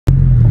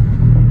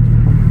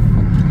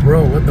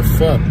Bro, what the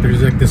fuck?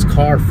 There's like this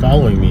car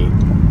following me.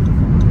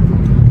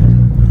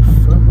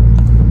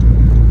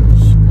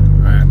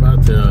 Alright,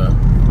 about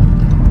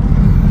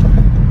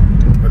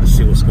to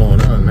see what's going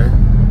on, man.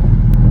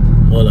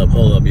 Hold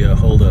up, yeah,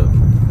 hold up.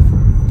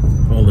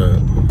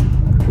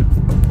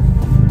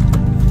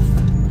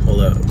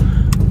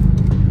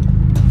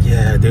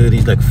 Yeah, dude,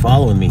 he's like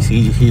following me.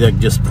 See, he like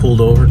just pulled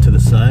over to the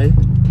side.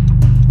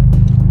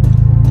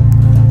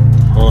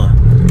 Hold on.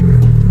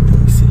 Let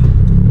me see.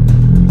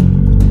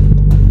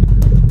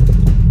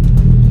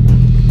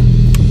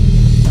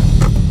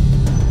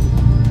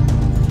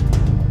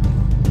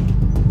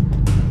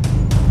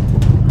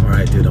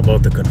 Alright, dude, I'm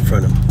about to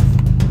confront him.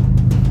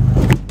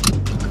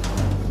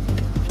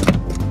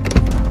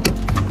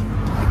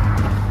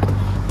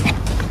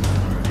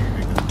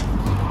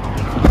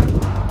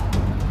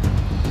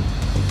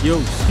 Yo,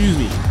 excuse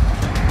me,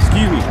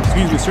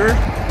 sir.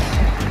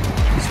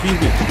 Excuse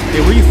me.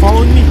 Hey, were you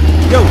following me?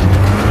 Yo!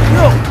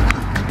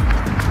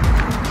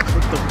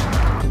 What the?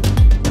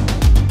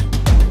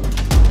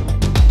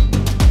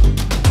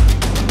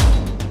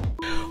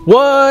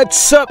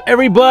 What's up,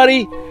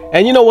 everybody?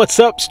 And you know what's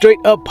up? Straight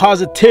up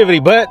positivity.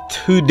 But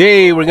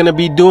today we're gonna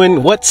be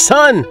doing what,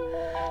 son?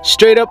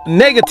 Straight up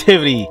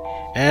negativity.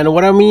 And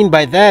what I mean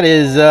by that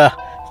is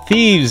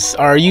thieves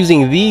are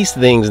using these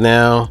things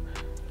now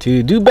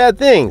to do bad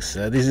things.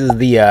 This is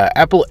the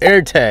Apple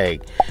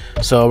AirTag.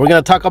 So we're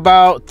gonna talk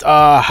about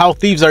how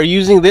thieves are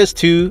using this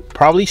to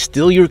probably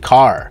steal your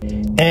car.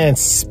 And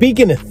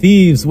speaking of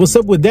thieves, what's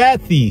up with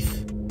that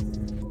thief?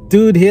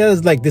 Dude, he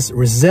has like this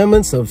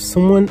resemblance of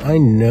someone I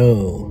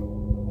know.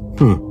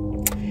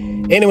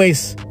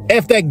 Anyways,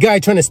 F that guy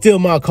trying to steal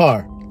my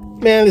car.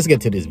 Man, let's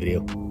get to this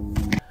video.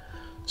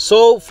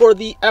 So for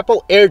the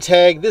Apple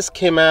AirTag, this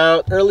came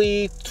out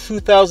early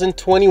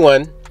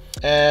 2021.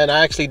 And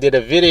I actually did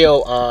a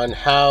video on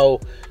how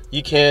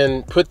you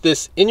can put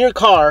this in your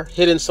car,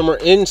 hidden somewhere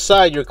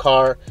inside your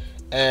car,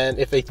 and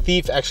if a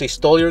thief actually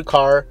stole your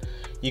car,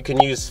 you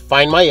can use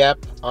Find My app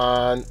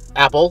on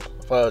Apple,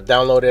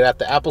 download it at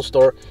the Apple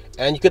Store,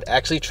 and you could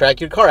actually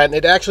track your car, and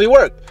it actually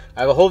worked.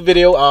 I have a whole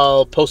video,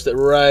 I'll post it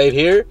right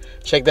here.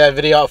 Check that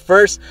video out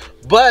first.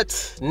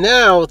 But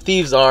now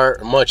thieves are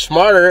much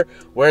smarter,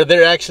 where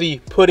they're actually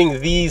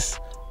putting these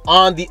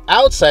on the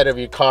outside of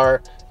your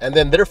car, and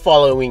then they're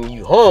following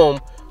you home,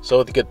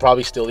 so they could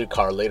probably steal your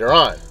car later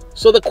on.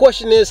 So the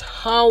question is,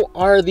 how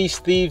are these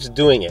thieves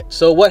doing it?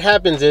 So what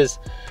happens is,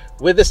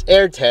 with this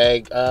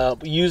AirTag,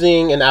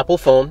 using an Apple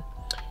phone,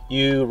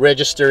 you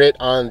register it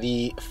on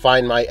the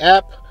Find My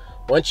app.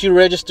 Once you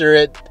register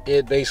it,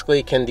 it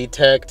basically can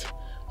detect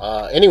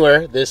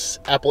anywhere this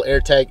Apple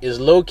AirTag is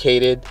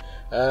located,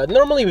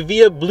 normally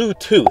via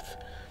Bluetooth.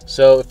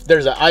 So if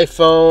there's an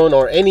iPhone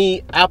or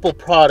any Apple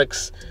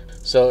products,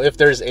 so if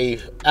there's a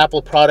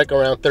Apple product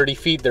around 30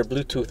 feet, their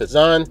Bluetooth is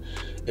on,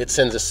 it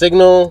sends a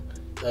signal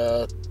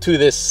to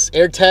this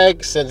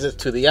AirTag, sends it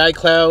to the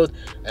iCloud,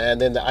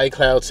 and then the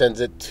iCloud sends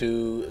it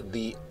to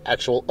the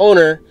actual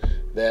owner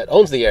that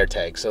owns the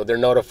AirTag. So they're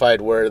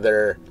notified where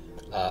their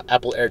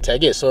Apple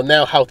AirTag is. So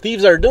now how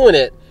thieves are doing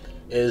it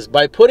is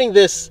by putting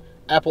this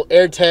Apple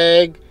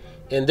AirTag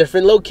in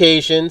different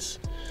locations,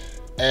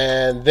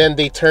 and then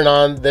they turn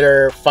on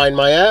their Find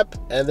My app,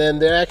 and then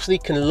they actually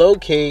can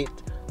locate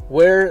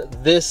where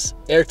this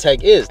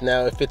AirTag is.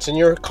 Now, if it's in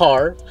your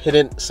car,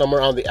 hidden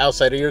somewhere on the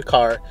outside of your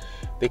car,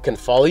 they can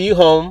follow you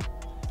home.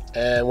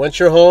 And once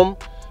you're home,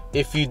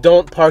 if you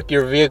don't park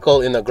your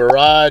vehicle in a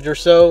garage or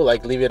so,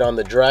 like leave it on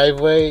the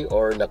driveway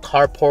or in a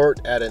carport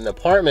at an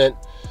apartment,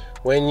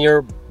 when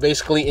you're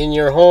basically in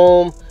your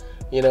home,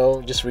 you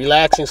know, just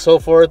relaxing, so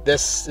forth,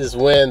 this is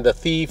when the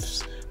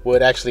thieves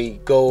would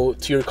actually go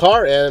to your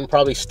car and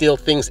probably steal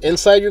things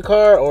inside your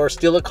car or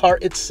steal the car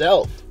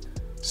itself.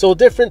 So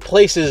different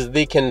places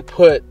they can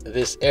put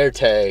this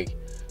AirTag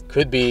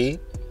could be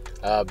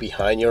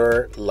behind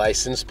your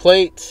license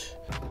plate,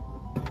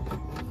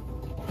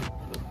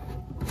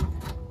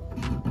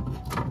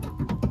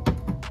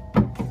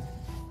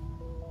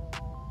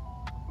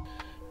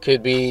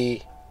 could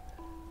be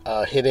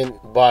hidden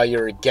by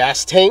your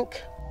gas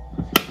tank,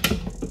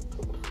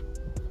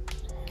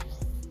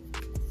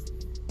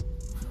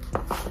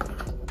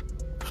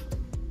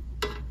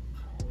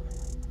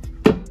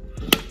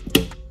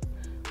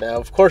 now,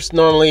 of course,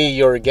 normally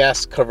your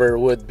gas cover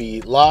would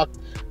be locked,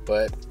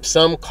 but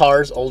some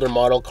cars, older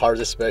model cars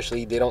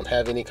especially, they don't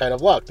have any kind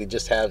of lock. They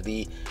just have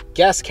the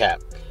gas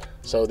cap.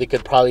 So they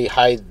could probably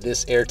hide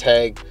this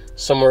AirTag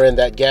somewhere in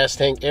that gas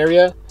tank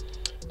area.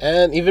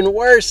 And even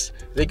worse,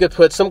 they could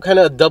put some kind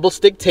of double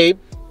stick tape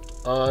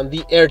on the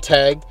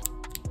AirTag.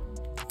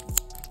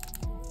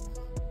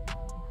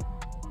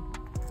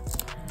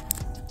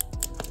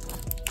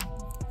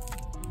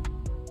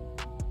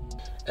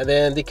 And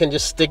then they can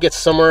just stick it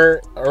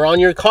somewhere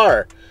around your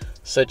car,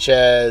 such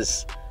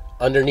as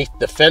underneath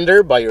the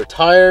fender by your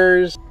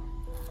tires,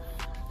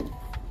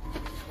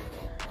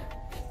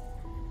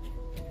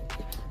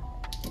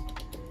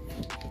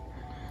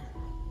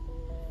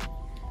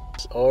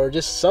 or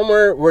just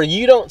somewhere where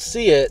you don't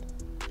see it,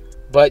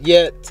 but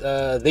yet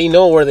they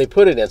know where they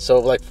put it in. So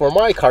like for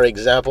my car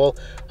example,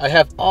 I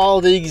have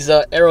all these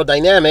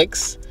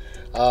aerodynamics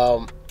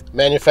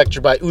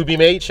manufactured by Ubi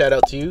Made. Shout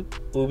out to you,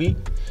 Ubi.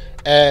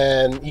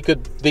 And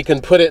they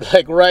can put it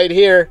like right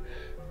here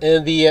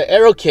in the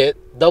aero kit,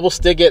 double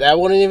stick it. I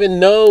wouldn't even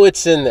know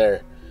it's in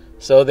there.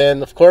 So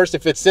then of course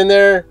if it's in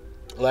there,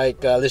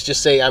 like let's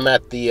just say I'm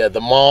at the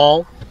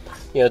mall,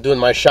 you know, doing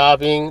my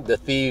shopping, the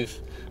thief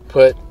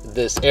put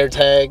this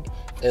AirTag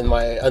in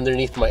my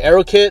underneath my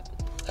aero kit.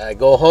 I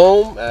go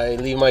home, I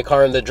leave my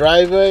car in the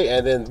driveway,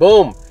 and then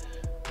boom,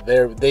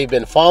 they've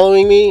been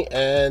following me,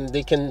 and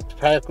they can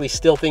practically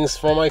steal things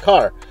from my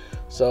car.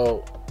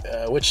 So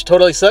which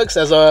totally sucks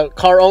as a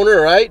car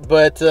owner, right?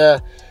 But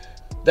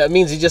that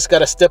means you just got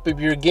to step up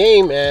your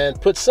game and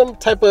put some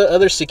type of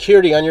other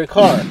security on your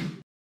car.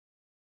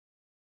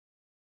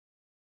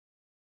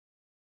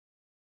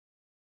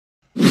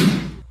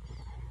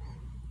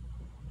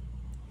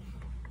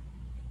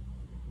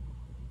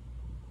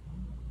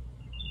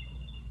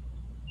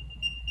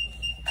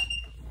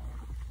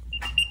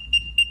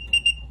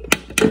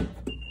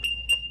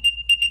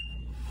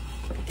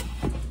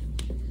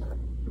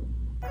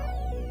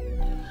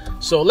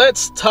 So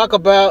let's talk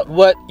about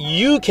what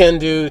you can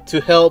do to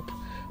help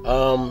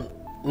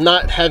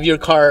not have your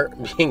car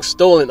being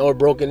stolen or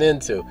broken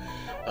into.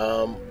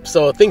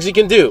 So things you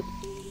can do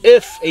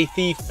if a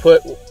thief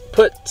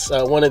puts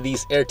one of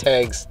these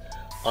AirTags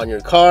on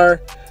your car.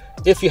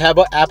 If you have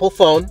an Apple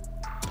phone,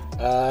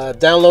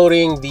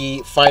 downloading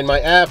the Find My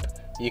app,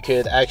 you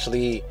could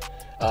actually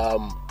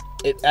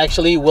it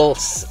actually will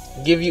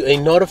give you a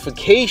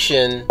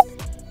notification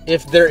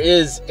if there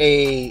is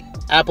a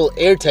Apple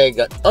AirTag,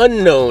 an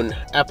unknown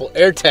Apple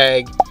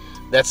AirTag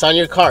that's on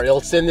your car.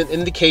 It'll send an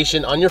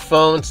indication on your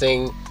phone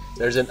saying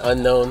there's an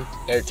unknown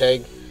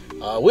AirTag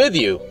with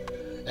you.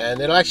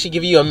 And it'll actually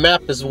give you a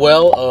map as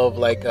well of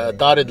like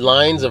dotted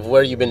lines of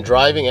where you've been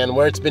driving and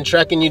where it's been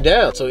tracking you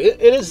down. So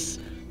it is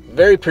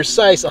very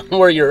precise on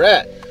where you're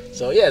at.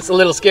 So yeah, it's a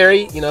little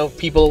scary, you know,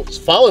 people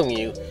following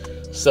you.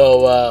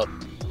 So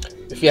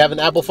if you have an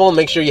Apple phone,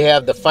 make sure you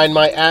have the Find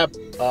My app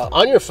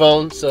on your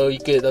phone, so you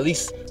could at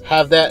least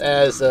have that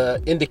as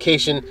an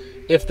indication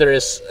if there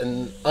is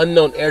an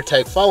unknown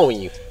AirTag following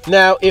you.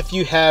 Now, if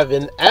you have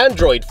an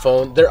Android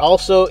phone, there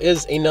also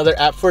is another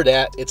app for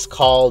that. It's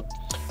called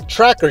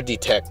Tracker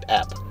Detect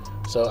app.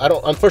 So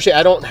unfortunately,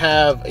 I don't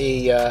have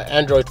a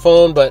Android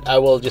phone, but I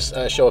will just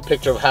show a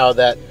picture of how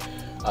that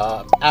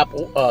app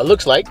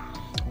looks like.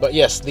 But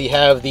yes, they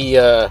have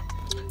the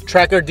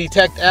Tracker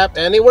Detect app,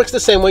 and it works the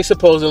same way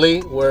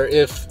supposedly, where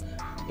if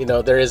you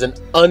know there is an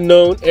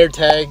unknown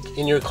AirTag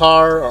in your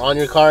car or on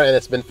your car and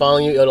it's been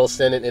following you, it'll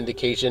send an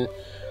indication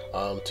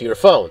to your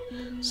phone.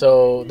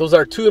 So those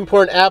are two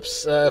important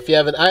apps. If you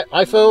have an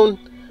iPhone,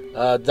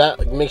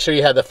 make sure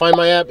you have the Find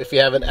My app. If you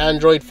have an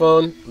Android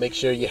phone, make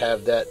sure you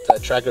have that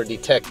Tracker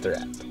Detector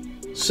app.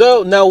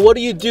 So now what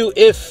do you do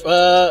if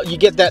you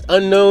get that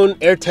unknown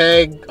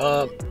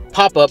AirTag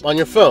pop-up on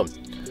your phone?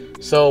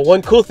 So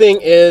one cool thing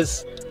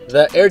is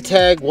the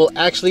AirTag will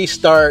actually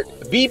start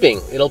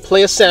beeping. It'll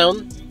play a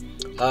sound.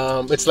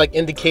 It's like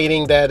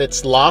indicating that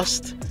it's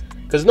lost,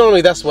 because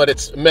normally that's what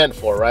it's meant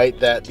for, right?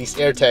 That these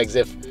AirTags,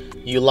 if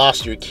you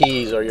lost your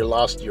keys or you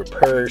lost your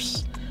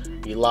purse,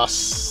 you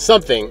lost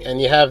something,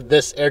 and you have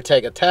this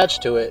AirTag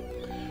attached to it,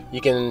 you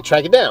can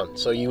track it down.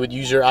 So you would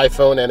use your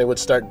iPhone and it would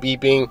start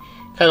beeping,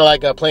 kind of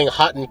like playing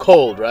hot and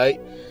cold, right?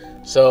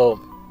 So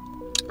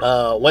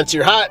once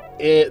you're hot,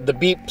 the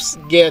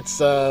beeps gets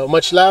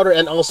much louder,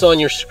 and also on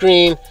your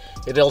screen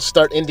it'll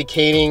start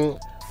indicating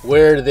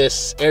where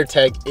this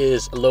AirTag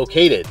is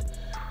located.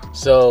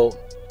 So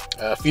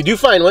if you do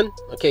find one,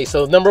 okay,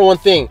 so number one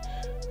thing,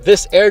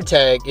 this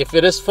AirTag, if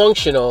it is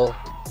functional,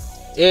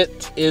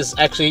 it is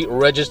actually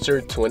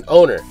registered to an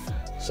owner.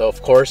 So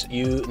of course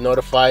you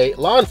notify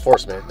law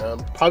enforcement.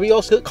 Probably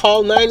also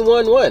call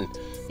 911.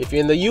 If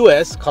you're in the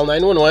US, call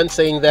 911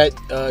 saying that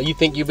you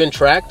think you've been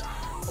tracked,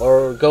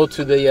 or go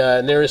to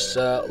the nearest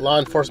law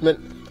enforcement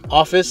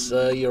office,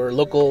 your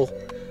local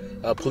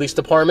police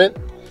department,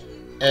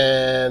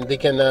 and they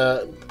can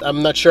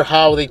I'm not sure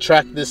how they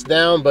track this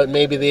down, but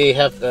maybe they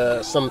have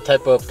some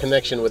type of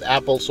connection with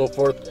Apple, so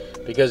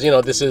forth, because you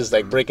know this is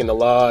like breaking the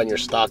law and you're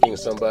stalking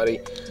somebody.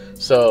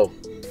 So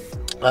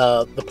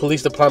the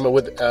police department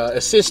would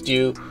assist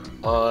you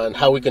on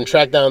how we can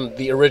track down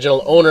the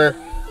original owner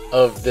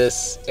of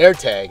this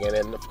AirTag. And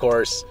then of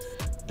course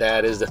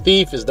that is the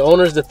thief, is the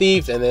owner is the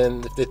thief, and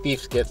then if the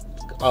thief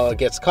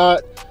gets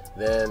caught,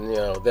 then you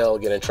know they'll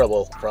get in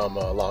trouble from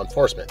law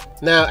enforcement.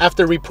 Now,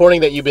 after reporting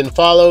that you've been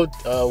followed,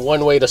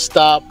 one way to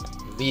stop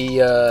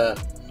the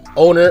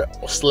owner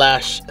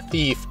slash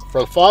thief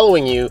from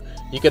following you,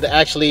 you could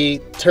actually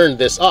turn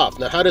this off.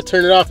 Now, how to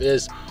turn it off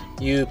is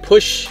you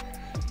push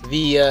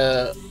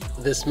the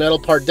this metal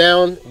part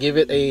down, give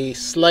it a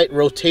slight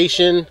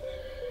rotation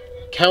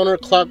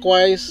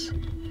counterclockwise,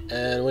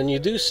 and when you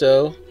do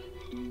so,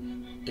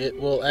 it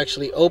will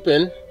actually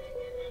open.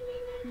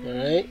 All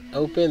right,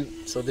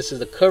 open. So this is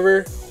the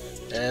cover,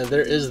 and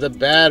there is the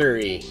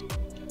battery.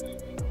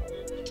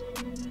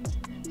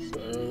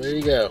 So there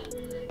you go.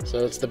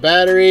 So it's the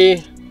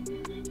battery,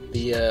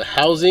 the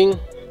housing,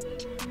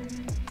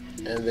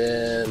 and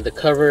then the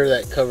cover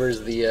that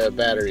covers the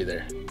battery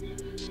there.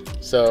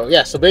 So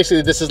yeah, so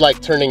basically this is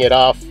like turning it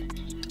off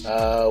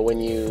when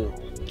you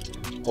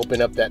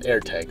open up that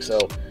AirTag.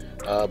 So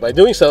by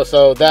doing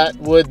so, that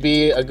would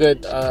be a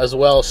good as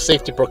well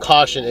safety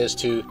precaution, is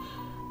to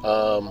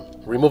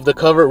remove the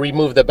cover,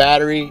 remove the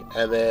battery,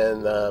 and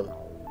then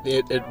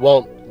it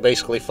won't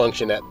basically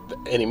function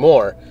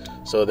anymore,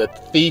 so the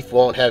thief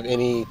won't have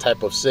any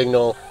type of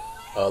signal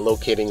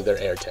locating their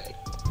AirTag.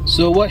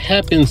 So what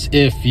happens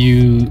if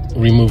you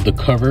remove the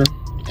cover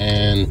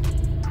and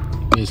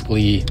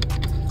basically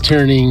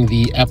turning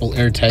the Apple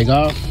AirTag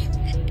off?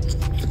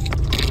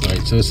 All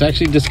right, so it's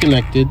actually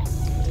disconnected.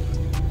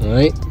 All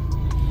right,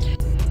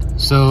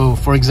 so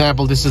for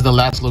example, this is the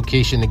last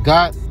location it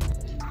got,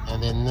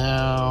 and then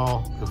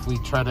now if we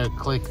try to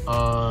click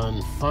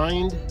on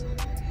find,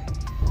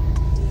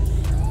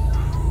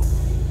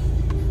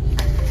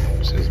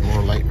 it says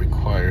more light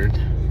required.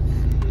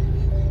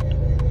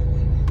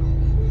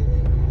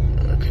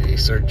 Okay,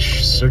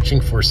 searching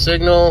for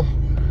signal,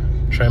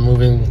 try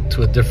moving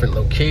to a different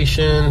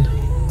location.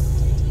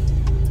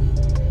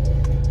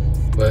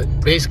 But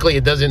basically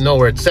it doesn't know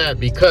where it's at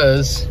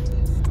because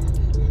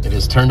it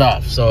is turned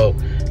off. So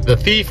the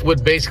thief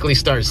would basically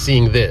start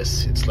seeing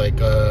this. It's like,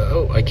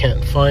 oh, I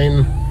can't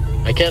find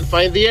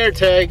the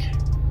AirTag.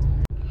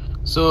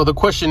 So the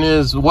question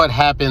is, what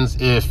happens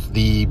if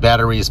the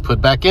battery is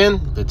put back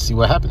in? Let's see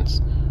what happens.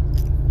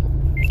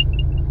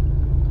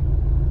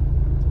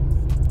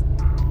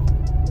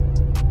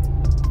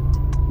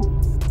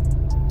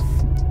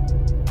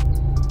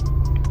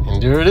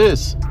 And there it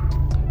is.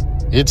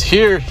 It's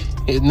here.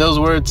 It knows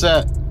where it's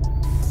at.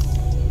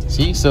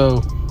 See,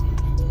 so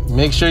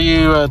make sure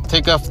you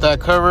take off that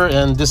cover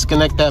and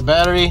disconnect that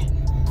battery.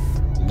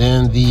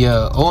 Then the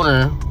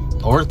owner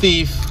or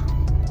thief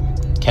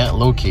can't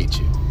locate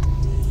you.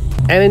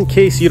 And in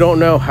case you don't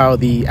know how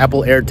the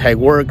Apple AirTag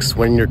works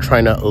when you're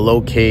trying to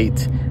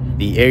locate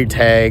the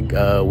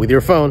AirTag with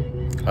your phone,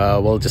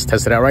 we'll just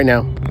test it out right now.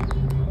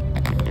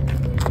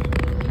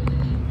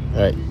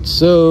 All right,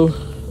 so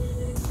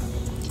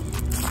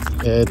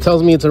it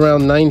tells me it's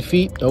around 9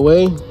 feet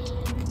away.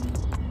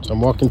 So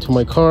I'm walking to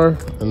my car,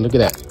 and look at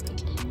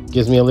that.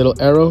 Gives me a little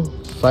arrow,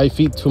 5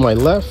 feet to my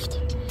left.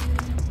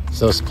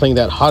 So it's playing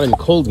that hot and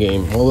cold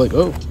game. I'm like,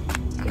 oh,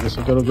 I guess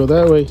I gotta go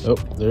that way. Oh,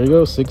 there you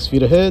go, 6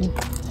 feet ahead.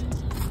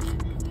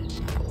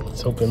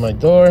 Let's open my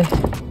door.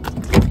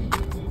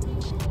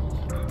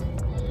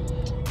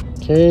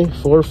 Okay,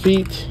 4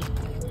 feet,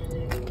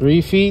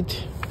 3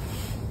 feet,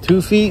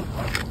 2 feet.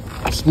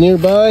 It's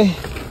nearby.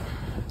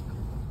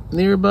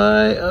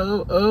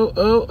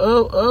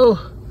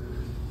 Oh,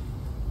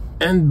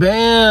 and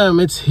bam,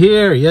 it's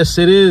here. Yes,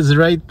 it is,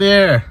 right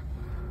there,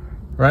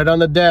 right on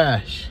the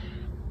dash.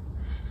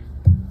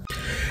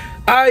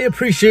 I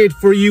appreciate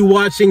for you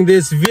watching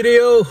this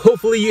video.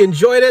 Hopefully you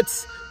enjoyed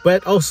it,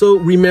 but also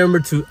remember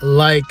to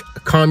like,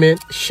 comment,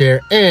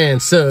 share,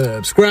 and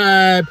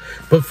subscribe.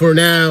 But for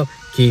now,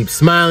 keep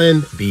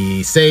smiling,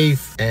 be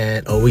safe,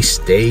 and always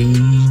stay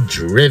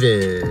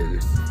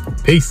driven.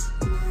 Peace.